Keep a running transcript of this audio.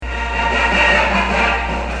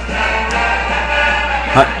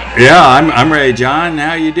Yeah, I'm ready, John.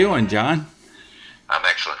 How you doing, John? I'm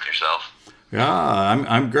excellent. Yourself? Yeah,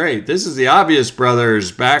 I'm great. This is the Obvious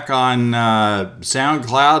Brothers back on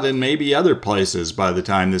SoundCloud and maybe other places by the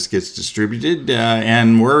time this gets distributed,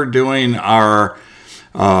 and we're doing our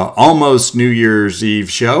almost New Year's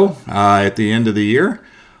Eve show at the end of the year.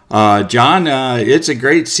 John, it's a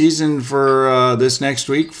great season for this next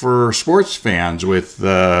week for sports fans with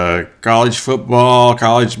college football,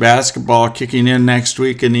 college basketball kicking in next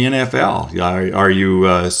week in the NFL. Are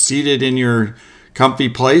you seated in your comfy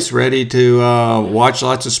place ready to watch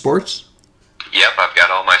lots of sports? Yep, I've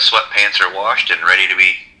got all my sweatpants are washed and ready to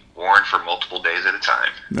be worn for multiple days at a time.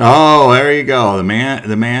 Oh, there you go. The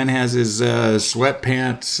man has his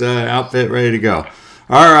sweatpants outfit ready to go.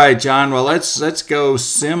 All right, John. Well, let's go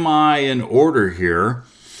semi in order here.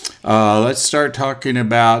 Let's start talking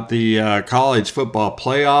about the college football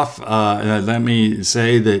playoff. Let me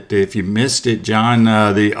say that if you missed it, John,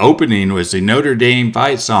 the opening was the Notre Dame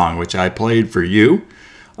fight song, which I played for you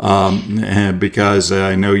because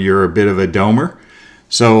I know you're a bit of a domer.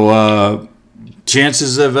 So,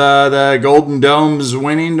 chances of the Golden Domes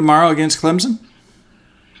winning tomorrow against Clemson?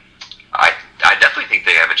 I definitely think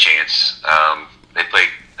they have a chance. They play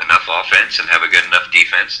enough offense and have a good enough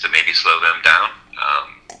defense to maybe slow them down.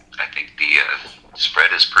 I think the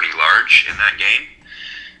spread is pretty large in that game.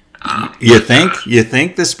 You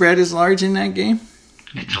think the spread is large in that game?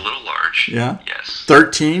 It's a little large. Yeah. Yes.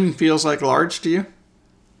 13 feels like large to you?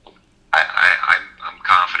 I'm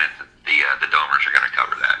confident that the Domers are going to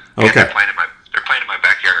cover that. Okay. And they're playing in my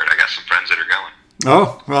backyard. I got some friends that are going.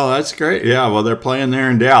 Oh, well, that's great. Yeah, well, they're playing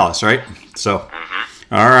there in Dallas, right? So,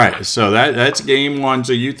 all right. So that's game one.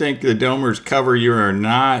 So you think the Domers cover? You're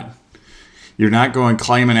not going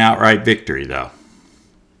claiming outright victory, though.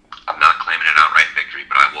 I'm not claiming an outright victory,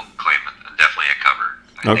 but I will claim definitely a cover.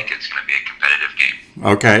 I think it's going to be a competitive game.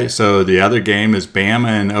 Okay. So the other game is Bama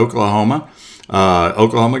and Oklahoma.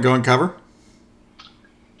 Oklahoma going cover?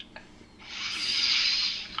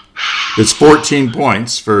 It's 14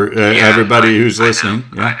 points for everybody who's listening.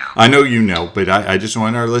 I know you know, but I just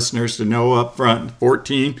want our listeners to know up front.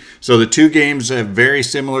 14. So the two games have very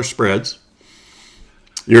similar spreads.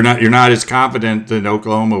 You're not as confident that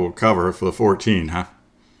Oklahoma will cover for the 14, huh?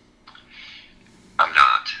 I'm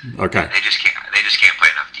not. Okay. They just can't play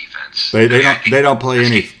enough defense. They don't play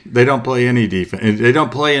any defense. They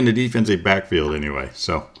don't play in the defensive backfield anyway.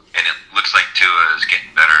 So. And it looks like Tua is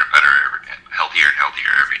getting better and better, healthier and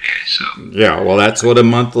healthier every day. So. Yeah, well, that's what a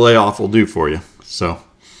month layoff will do for you. So,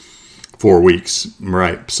 4 weeks,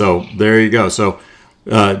 right? So there you go. So,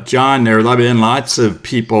 John, there have been lots of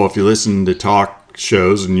people, if you listen to talk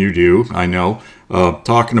shows, and you do, I know,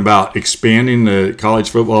 talking about expanding the college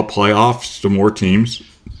football playoffs to more teams.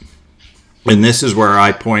 And this is where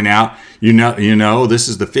I point out, you know, this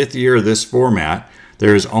is the fifth year of this format.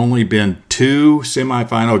 There has only been 2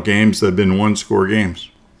 semifinal games that have been one-score games.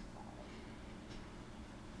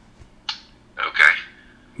 Okay.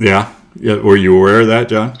 Yeah. Were you aware of that,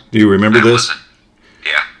 John? Do you remember this?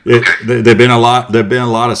 Yeah. Okay. There've been a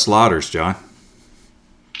lot of slaughters, John.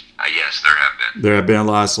 Yes, there have been. There have been a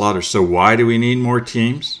lot of slaughters. So why do we need more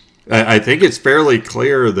teams? I think it's fairly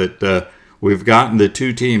clear that we've gotten the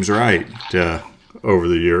 2 teams right over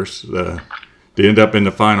the years to end up in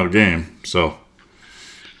the final game. So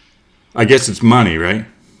I guess it's money, right?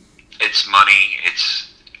 It's money.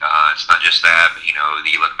 It's not just that. But,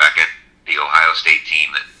 you look back at the Ohio State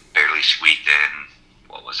team that barely squeaked in.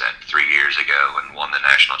 What was that? 3 years ago, and won the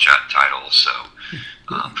national title. So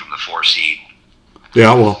from the 4 seed.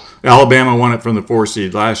 Yeah, well, Alabama won it from the 4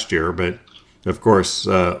 seed last year, but of course,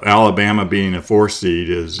 Alabama being a 4 seed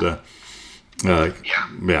is, an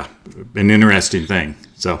interesting thing.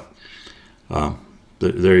 So,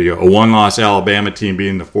 there you go. A one-loss Alabama team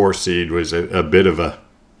being the 4 seed was a bit of a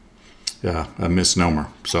misnomer.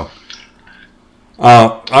 So,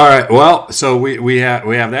 all right. Well, so we have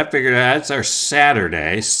that figured out. That's our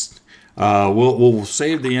Saturdays. We'll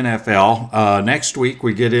save the NFL. Next week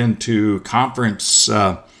we get into conference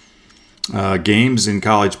games in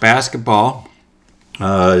college basketball.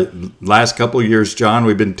 Last couple of years, John,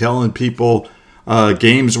 we've been telling people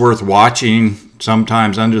games worth watching,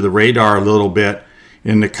 sometimes under the radar a little bit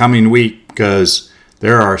in the coming week, because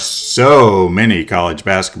there are so many college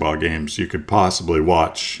basketball games you could possibly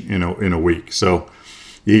watch in a week. So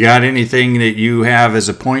you got anything that you have as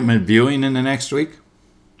appointment viewing in the next week?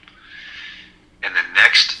 In the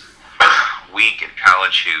next week in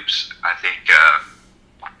college hoops, I think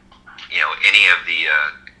any of the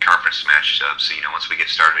conference matchups. Once we get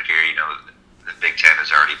started here, the Big Ten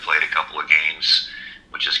has already played a couple of games,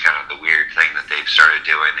 which is kind of the weird thing that they've started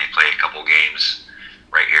doing. They play a couple games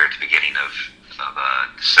right here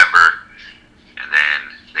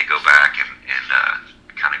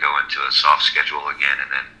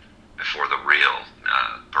then before the real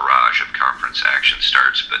barrage of conference action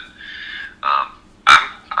starts. But I'm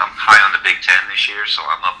high on the Big Ten this year, so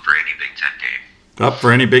I'm up for any Big Ten game. Up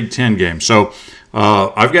for any Big Ten game. So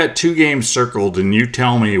I've got 2 games circled, and you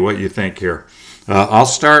tell me what you think here. I'll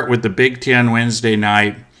start with the Big Ten Wednesday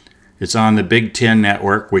night. It's on the Big Ten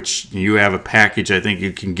Network, which you have a package. I think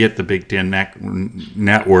you can get the Big Ten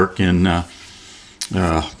Network in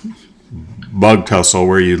Bug Tussle,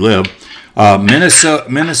 where you live.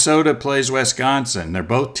 Minnesota plays Wisconsin. They're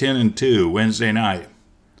both 10-2 Wednesday night.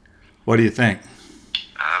 What do you think?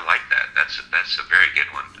 I like that. That's a very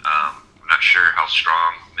good one. I'm not sure how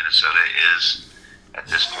strong Minnesota is at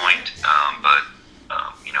this point, but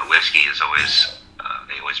whiskey is always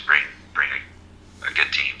they always bring a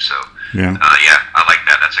good team. So yeah, I like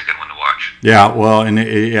that. That's a good one to watch. Yeah, well, and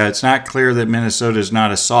it's not clear that Minnesota is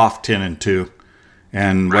not a soft 10-2,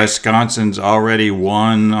 and right. Wisconsin's already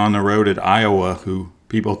won on the road at Iowa, who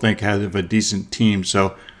people think have a decent team.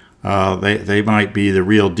 So they might be the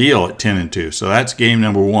real deal at 10-2. So that's game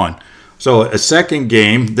number 1. So a second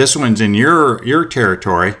game. This one's in your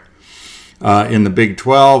territory in the Big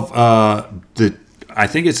 12. I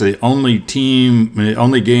think it's the only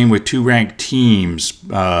game with 2 ranked teams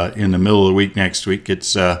in the middle of the week next week.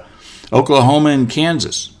 It's Oklahoma and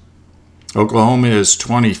Kansas. Oklahoma is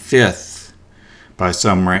 25th by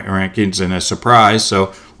some rankings, and a surprise.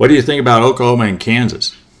 So what do you think about Oklahoma and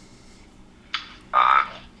Kansas?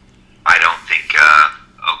 I don't think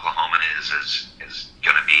Oklahoma is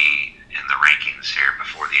going to be in the rankings here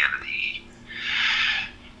before the end of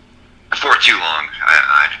before too long.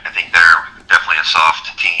 I think they're definitely a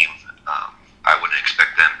soft team. I wouldn't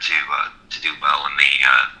expect them to do well in the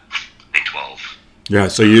Big 12. Yeah,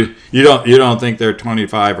 so you don't think their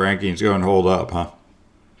 25 rankings going to hold up, huh?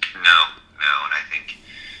 No, and I think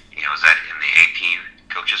is that in the AP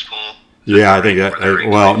coaches poll? Yeah, I think that.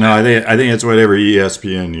 I think it's whatever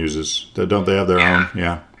ESPN uses. Don't they have their own?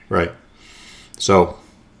 Yeah, right. So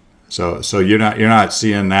you're not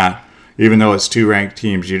seeing that, even though it's 2 ranked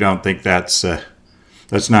teams. You don't think that's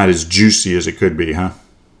not as juicy as it could be, huh?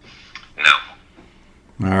 No.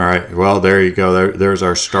 All right. Well, there you go. There's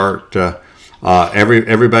our start.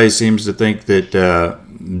 Everybody seems to think that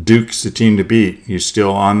Duke's the team to beat. You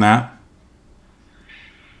still on that?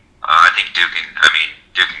 I think Duke and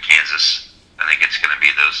Kansas. I think it's going to be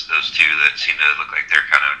those 2 that seem to look like they're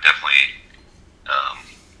kind of definitely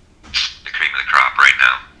the cream of the crop right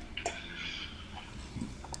now.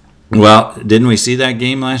 Well, didn't we see that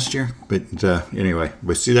game last year? But anyway,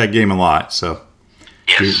 we see that game a lot. So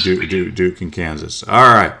yes, Duke and Kansas.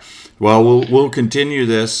 All right. Well, we'll continue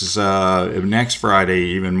this next Friday,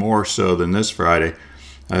 even more so than this Friday,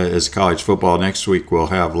 as college football. Next week we'll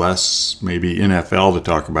have less maybe NFL to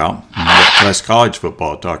talk about, less college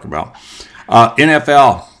football to talk about.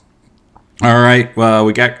 NFL. All right. Well,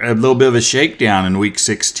 we got a little bit of a shakedown in Week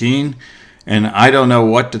 16. And I don't know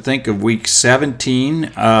what to think of Week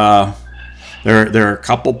 17. There are a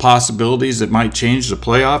couple possibilities that might change the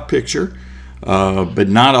playoff picture, but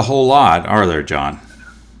not a whole lot, are there, John?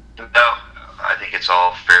 No, I think it's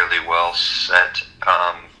all fairly well set.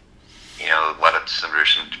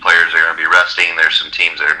 There's some players that are going to be resting. There's some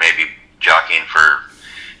teams that are maybe jockeying for,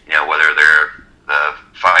 whether they're the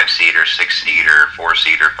 5 seed or 6 seed or 4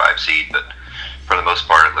 seed or 5 seed. But for the most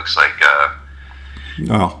part, it looks like.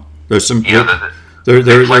 No. There's some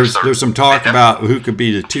there's some talk about who could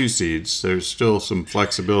be the 2 seeds. There's still some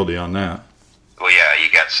flexibility on that. Well, yeah, you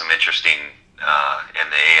got some interesting in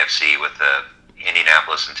the AFC with the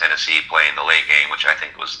Indianapolis and Tennessee playing the late game, which I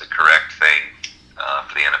think was the correct thing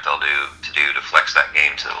for the NFL to flex that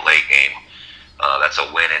game to the late game. That's a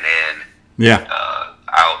win and in. Yeah.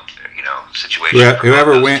 Out situation. Yeah,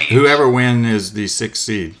 whoever win is the 6th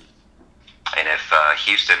seed. And if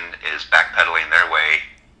Houston is backpedaling their way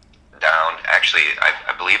down, actually,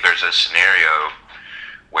 I believe there's a scenario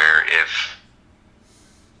where if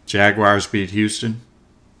Jaguars beat Houston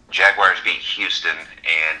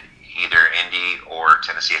and either Indy or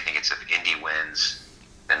Tennessee, I think it's if Indy wins,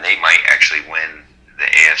 then they might actually win the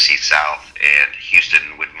AFC South, and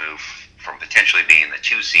Houston would move from potentially being the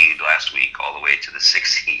 2 seed last week all the way to the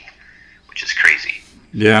 6th seed, which is crazy.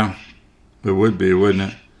 Yeah, it would be,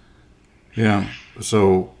 wouldn't it? Yeah.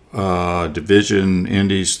 So division,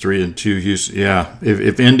 Indy's 3-2, Houston. Yeah,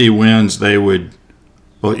 if Indy wins, they would.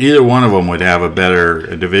 Well, either one of them would have a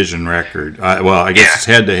better division record. I guess it's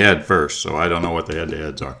head-to-head first, so I don't know what the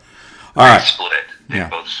head-to-heads are. All right. They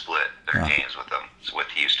both split their games with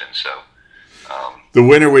Houston. So the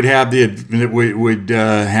winner would have the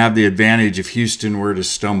advantage if Houston were to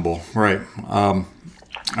stumble. Right. All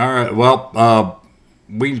right. Well,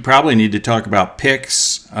 we probably need to talk about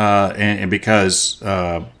picks, and because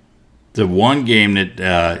the one game that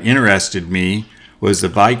interested me was the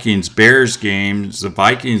Vikings-Bears games. The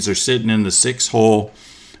Vikings are sitting in the 6th hole.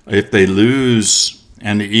 If they lose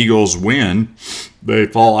and the Eagles win, they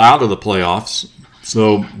fall out of the playoffs.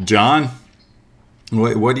 So, John,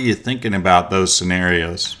 what are you thinking about those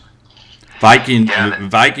scenarios? Vikings are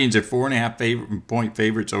 4.5 point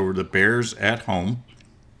favorites over the Bears at home.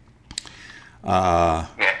 Yeah,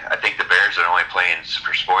 I think the Bears are only playing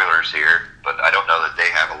for spoilers here, but I don't know that they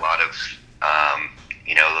have a lot of,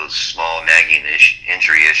 those small nagging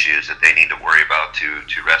injury issues that they need to worry about to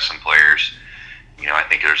rest some players. I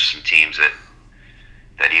think there's some teams that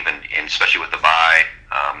even, and especially with the bye,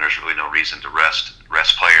 there's really no reason to rest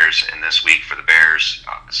players in this week for the Bears.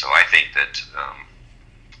 So I think that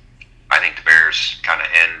the Bears kind of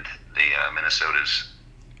end the Minnesota's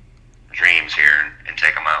dreams here and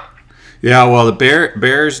take them out. Yeah, well, the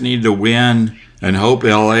Bears need to win and hope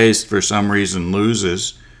LA for some reason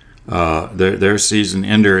loses their season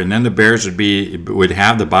ender, and then the Bears would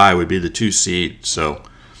have the bye, would be the 2 seed. So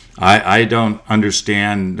I don't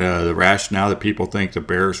understand the rationale that people think the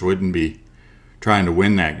Bears wouldn't be trying to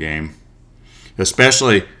win that game,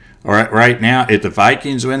 especially right now. If the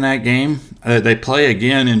Vikings win that game, they play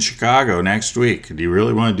again in Chicago next week. Do you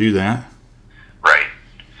really want to do that? Right.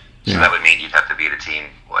 So Yeah. that would mean you'd have to beat a team,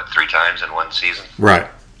 3 times in one season? Right.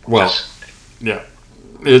 Well, yeah.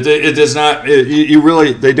 It does not.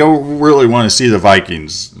 They don't really want to see the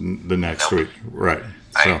Vikings the next week, right?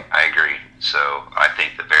 So I agree. So I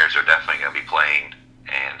think the Bears are definitely going to be playing,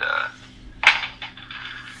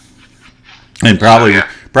 and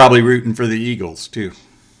probably rooting for the Eagles too.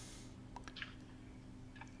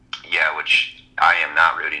 Yeah, which I am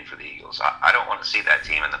not rooting for the Eagles. I don't want to see that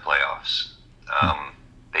team in the playoffs.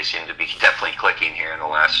 They seem to be definitely clicking here in the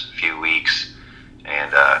last few weeks,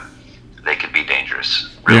 and they could be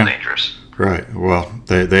dangerous, real dangerous. Right. Well,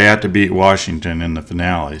 they have to beat Washington in the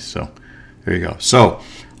finale. So there you go. So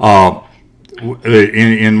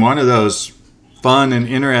in one of those fun and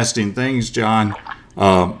interesting things, John,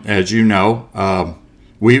 as you know,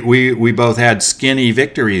 we both had skinny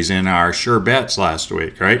victories in our sure bets last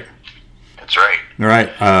week, right? That's right. All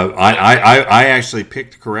right. I actually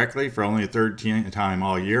picked correctly for only the 13th time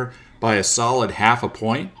all year by a solid half a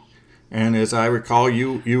point. And as I recall,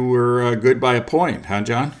 you were good by a point, huh,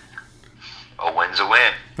 John? A win's a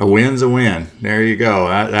win. A win's a win. There you go.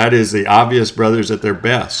 That is the obvious brothers at their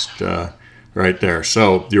best right there.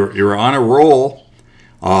 So you're on a roll.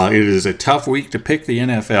 It is a tough week to pick the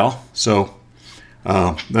NFL. So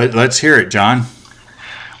let's hear it, John.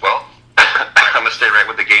 Well, I'm going to stay right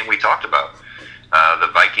with the game we talked about. The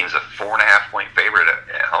Vikings, a 4.5 point favorite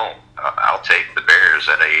at home. I'll take the Bears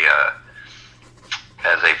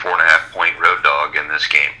as a 4.5 point road dog in this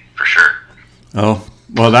game for sure. Oh,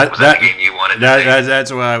 well, Was that the game you wanted to take?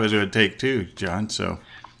 that's what I was going to take too, John. So,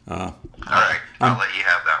 all right, I'll let you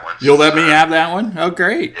have that one. You'll let me have that one? Oh,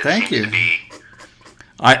 great! It Thank seems you. to be,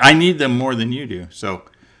 I need them more than you do. So,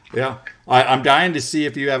 yeah, I'm dying to see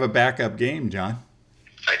if you have a backup game, John.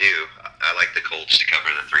 I do. I like the Colts to cover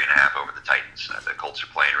the 3.5 over the Titans. The Colts are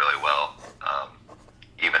playing really well,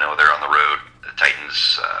 even though they're on the road. The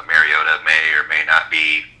Titans, Mariota may or may not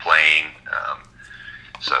be playing,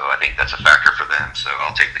 so I think that's a factor for them. So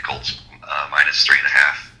I'll take the Colts minus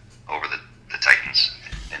 3.5 over the Titans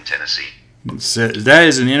in Tennessee. So that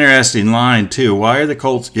is an interesting line too. Why are the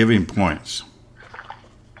Colts giving points?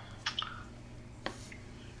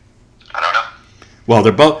 I don't know. Well,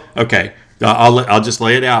 they're both okay. I'll just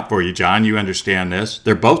lay it out for you, John. You understand this.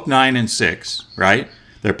 They're both 9-6, right?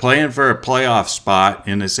 They're playing for a playoff spot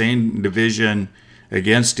in the same division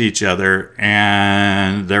against each other,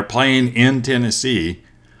 and they're playing in Tennessee.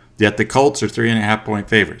 Yet the Colts are 3.5 point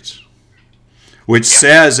favorites, which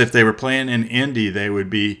says if they were playing in Indy, they would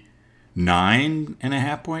be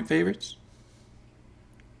 9.5 point favorites.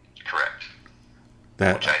 Correct.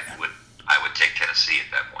 That Which I would take Tennessee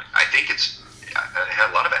at that point. I think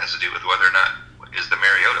a lot of it has to do with whether or not is the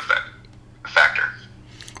Mariota factor.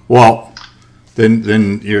 well,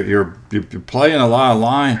 then you're playing a lot of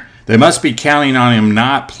line. They must be counting on him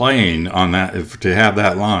not playing on that to have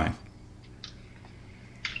that line.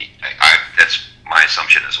 That's my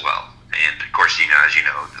assumption as well. And of course, as you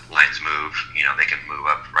know, the lines move. They can move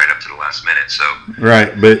up right up to the last minute. So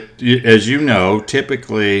Right, but as you know,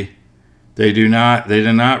 typically they do not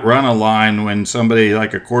run a line when somebody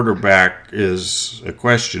like a quarterback is a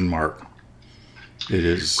question mark. It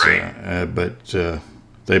is, Right. But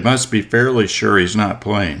they must be fairly sure he's not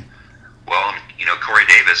playing. well, Corey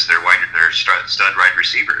Davis, their stud wide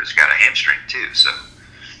receiver, has got a hamstring too. So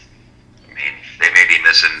I mean, they may be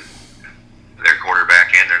missing their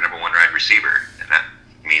quarterback and their number one wide receiver, and that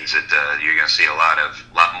means that you're going to see a lot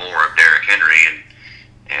more of Derrick Henry,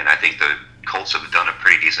 and I think the Colts have done a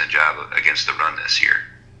pretty decent job against the run this year.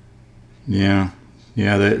 Yeah.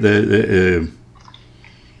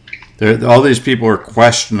 All these people are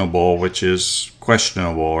questionable, which is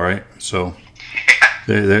questionable, right? So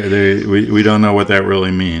we don't know what that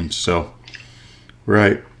really means. So,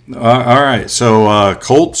 right. All right. So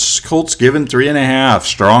Colts given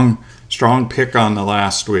 3.5. Strong pick on the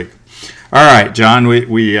last week. All right, John.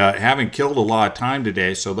 We haven't killed a lot of time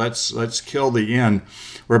today, so let's kill the end.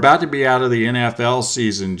 We're about to be out of the NFL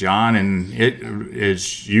season, John, and it,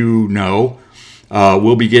 as you know,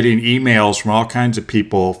 we'll be getting emails from all kinds of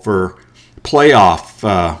people for playoff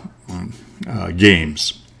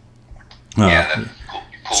games.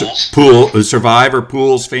 Pools. Survivor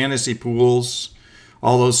pools, fantasy pools,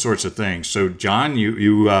 all those sorts of things. So, John,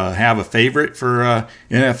 you have a favorite for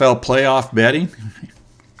NFL playoff betting?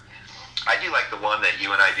 I do like the one that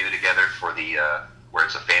you and I do together for the where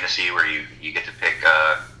it's a fantasy where you get to pick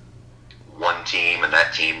one team, and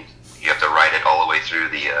that team you have to ride it all the way through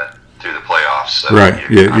the playoffs. So right.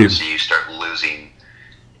 Obviously, you start losing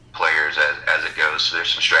players as it goes. So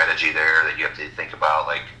there's some strategy there that you have to think about,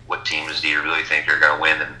 like what teams do you really think are going to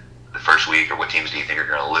win in the first week, or what teams do you think are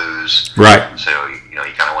going to lose? Right. So you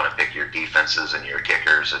kind of want to pick your defenses and your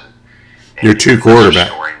kickers and your two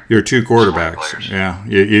quarterbacks. Yeah,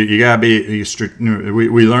 you gotta be.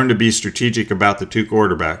 We learn to be strategic about the two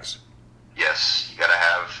quarterbacks. Yes, you gotta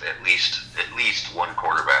have at least one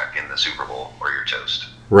quarterback in the Super Bowl, or you're toast.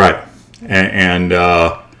 Right, and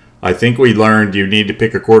I think we learned you need to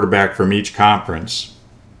pick a quarterback from each conference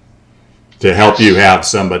to help you have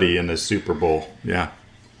somebody in the Super Bowl. Yeah,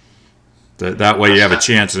 that way you have a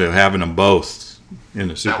chance of having them both in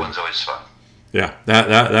the Super Bowl. That one's always fun. Yeah,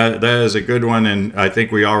 that is a good one, and I think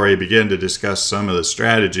we already began to discuss some of the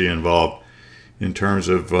strategy involved in terms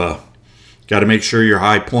of got to make sure your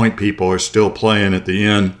high point people are still playing at the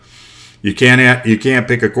end. You can't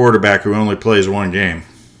pick a quarterback who only plays one game,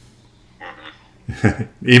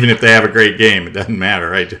 even if they have a great game. It doesn't matter,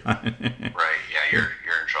 right, John? Right. Yeah, you're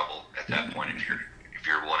in trouble at that point if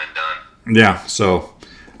you're one and done. Yeah. So,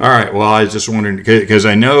 all right. Well, I just wondered because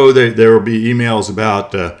I know that there will be emails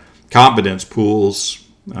about confidence pools,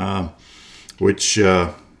 which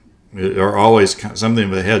are always something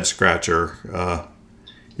of a head scratcher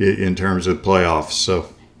in terms of playoffs.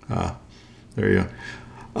 So there you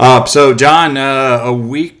go. So John, a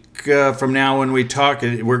week from now when we talk,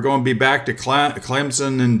 we're going to be back to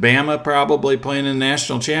Clemson and Bama probably playing in the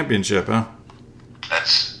national championship, huh?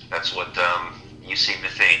 That's what you seem to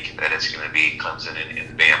think, that it's going to be Clemson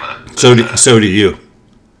and Bama. But, so do you.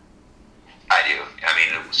 I do. I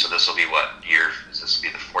mean, so this will be what year? This will be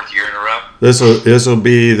the fourth year in a row? This will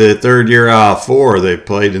be the third year out of four they've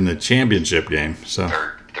played in the championship game. So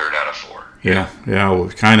third out of four. Yeah. Well,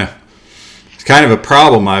 it's kind of a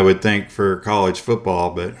problem, I would think, for college football.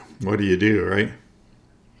 But what do you do, right?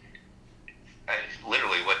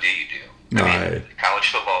 Literally, what do you do? I mean, college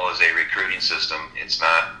football is a recruiting system. It's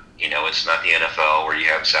not the NFL where you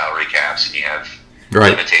have salary caps and you have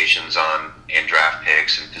limitations on in draft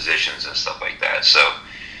picks and positions and stuff like that. So,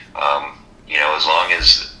 as long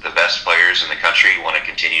as the best players in the country want to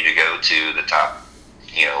continue to go to the top,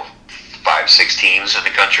 5-6 teams in the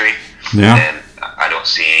country, then I don't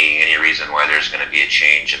see any reason why there's going to be a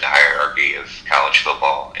change in the hierarchy of college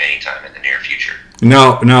football anytime in the near future.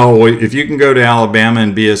 No. If you can go to Alabama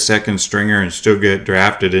and be a second stringer and still get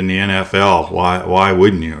drafted in the NFL, why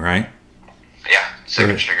wouldn't you, right? Yeah,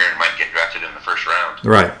 second stringer might get drafted in the first round.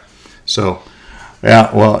 Right. So,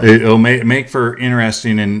 yeah, well, it'll make for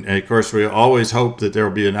interesting, and of course, we always hope that there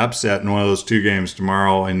will be an upset in one of those two games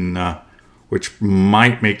tomorrow, and which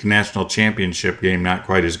might make the national championship game not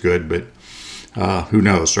quite as good, but who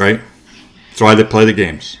knows, right? That's why they play the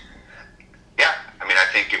games. Yeah, I mean, I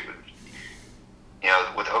think it would,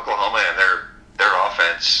 with Oklahoma and their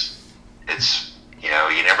offense, it's,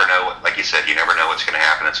 you never know, like you said, you never know what's going to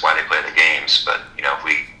happen. That's why they play the games. But, if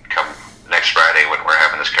we come next Friday when we're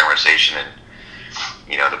having this conversation and,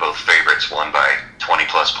 they're both favorites, won by 20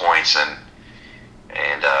 plus points, and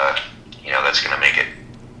that's going to make it.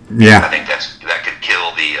 Yeah. I think that could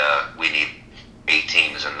kill the we need 8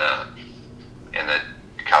 teams in the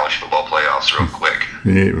college football playoffs real quick.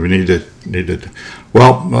 We need to.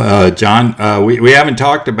 Well, John, we haven't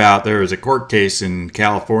talked about, there is a court case in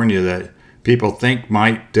California that people think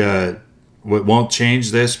might won't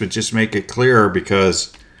change this, but just make it clearer,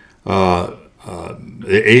 because the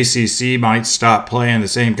ACC might stop playing the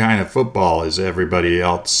same kind of football as everybody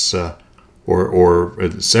else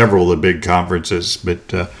or several of the big conferences.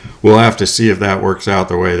 But we'll have to see if that works out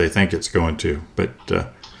the way they think it's going to. But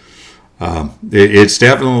it's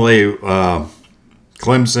definitely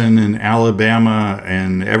Clemson and Alabama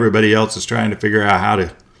and everybody else is trying to figure out how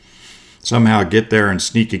to somehow get there and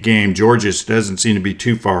sneak a game. Georgia doesn't seem to be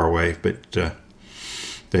too far away, but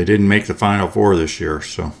they didn't make the Final Four this year.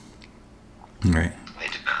 So, all right. They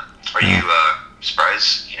did not. Are you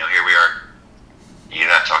surprised? Here we are. You're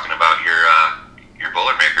not talking about your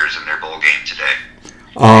Boilermakers and their bowl game today.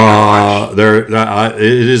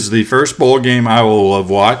 It is the first bowl game I will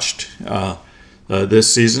have watched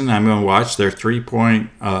this season. I'm going to watch. They're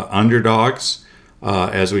 3-point underdogs.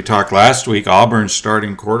 As we talked last week, Auburn's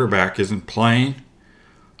starting quarterback isn't playing.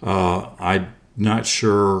 I'm not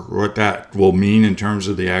sure what that will mean in terms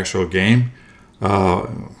of the actual game.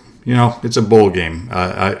 It's a bowl game.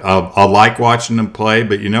 I like watching them play,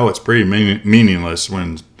 but it's pretty meaningless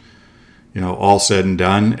when all said and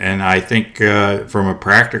done. And I think from a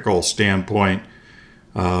practical standpoint,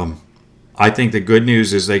 I think the good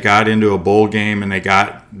news is they got into a bowl game and they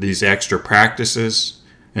got these extra practices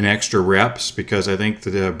and extra reps, because I think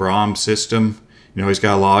the Braum system, he's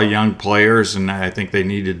got a lot of young players, and I think they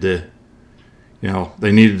needed that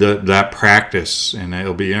practice, and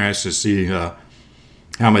it'll be interesting to see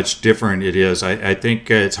how much different it is. I think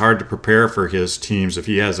it's hard to prepare for his teams if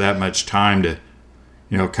he has that much time to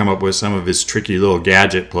come up with some of his tricky little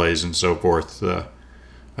gadget plays and so forth. I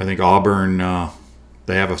think Auburn,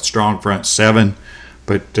 they have a strong front seven,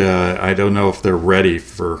 but I don't know if they're ready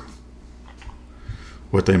for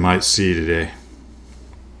what they might see today.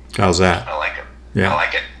 How's that? I like it. Yeah. I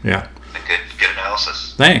like it. Yeah. Good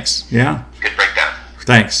analysis. Thanks. Yeah. Good breakdown.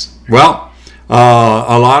 Thanks. Well,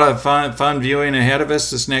 a lot of fun viewing ahead of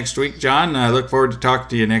us this next week, John. I look forward to talking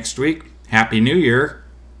to you next week. Happy New Year.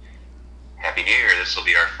 Happy New Year. This will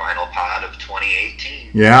be our final pod of 2018.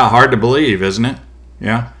 Yeah, hard to believe, isn't it?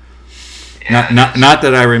 Yeah. Not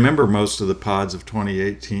that I remember most of the pods of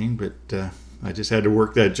 2018, but I just had to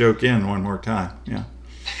work that joke in one more time. Yeah.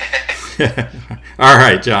 All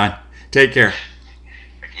right, John. Take care.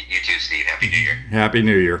 You too, Steve. Happy New Year. Happy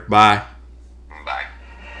New Year. Bye.